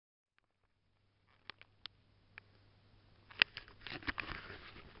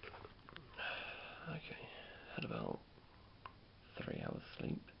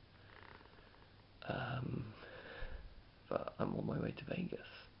I'm on my way to Vegas.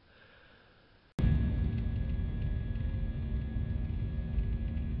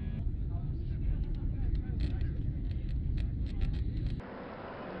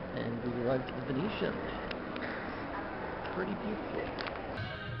 And we arrived at the Venetian. Pretty beautiful.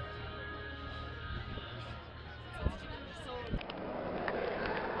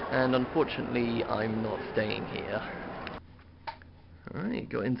 And unfortunately, I'm not staying here. Alright,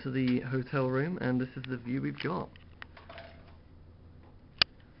 got into the hotel room, and this is the view we've got.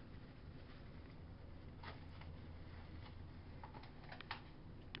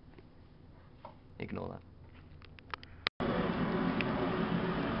 Ignore that.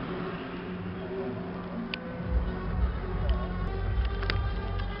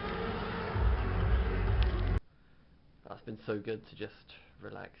 It's been so good to just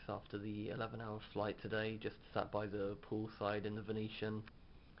relax after the 11-hour flight today, just sat by the poolside in the Venetian.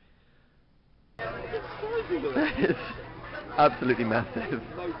 It's absolutely massive.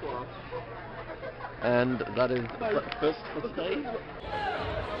 No class. And that is breakfast for today.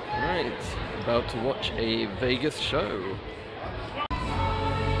 Right, about to watch a Vegas show.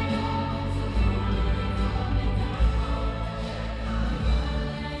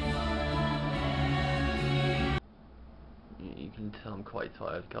 You can tell I'm quite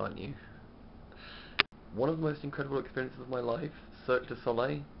tired, can't you? One of the most incredible experiences of my life, Cirque du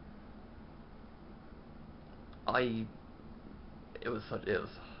Soleil. It was an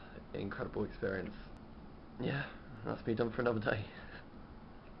incredible experience. Yeah, that's me done for another day.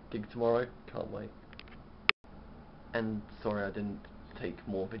 Gig tomorrow, can't wait. And sorry I didn't take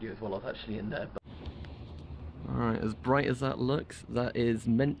more videos while I was actually in there. Alright, as bright as that looks, that is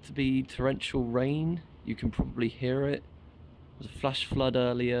meant to be torrential rain. You can probably hear it. There was a flash flood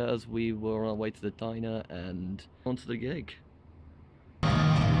earlier as we were on our way to the diner and onto the gig.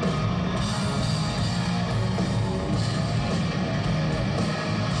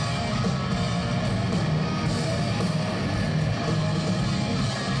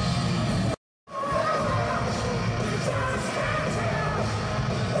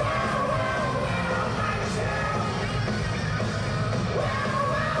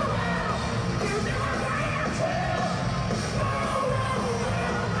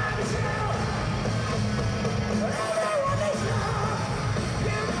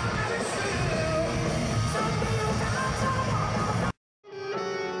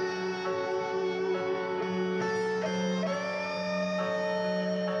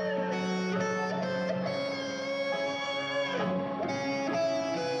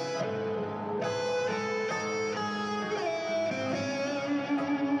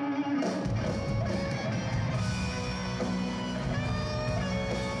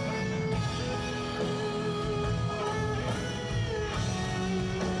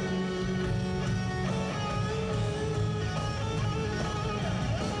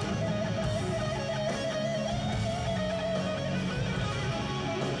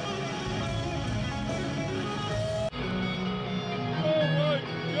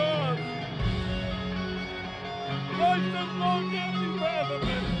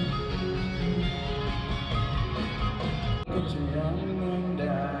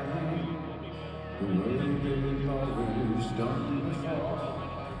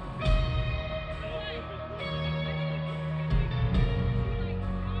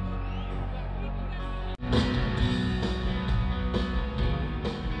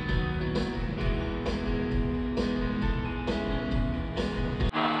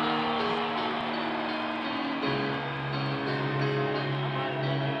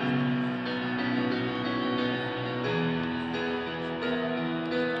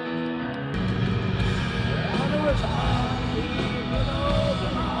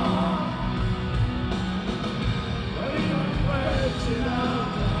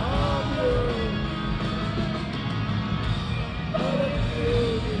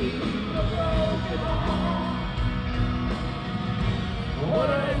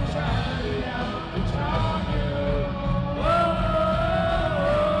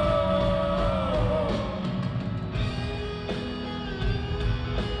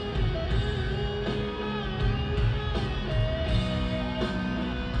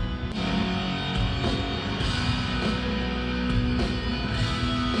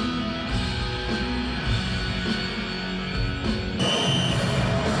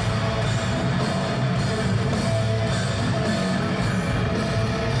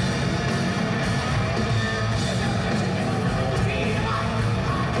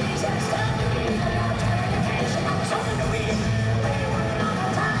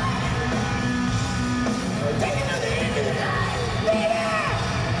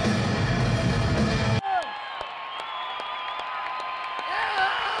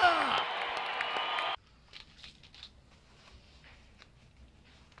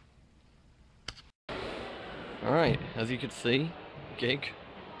 as you could see, gig,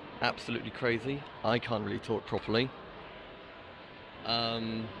 absolutely crazy. I can't really talk properly.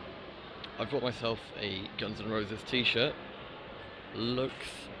 I bought myself a Guns N' Roses t-shirt. Looks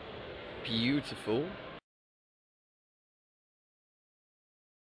beautiful.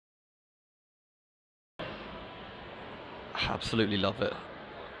 Absolutely love it.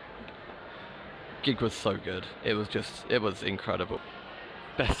 Gig was so good. It was incredible.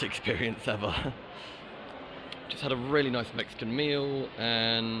 Best experience ever. Just had a really nice Mexican meal,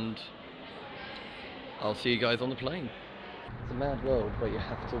 and I'll see you guys on the plane. It's a mad world where you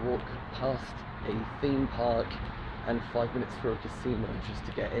have to walk past a theme park and 5 minutes through a casino just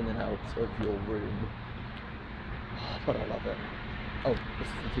to get in and out of your room. But I love it. Oh, this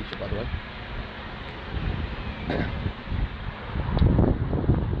is the t-shirt, by the way.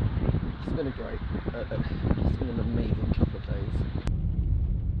 It's been a great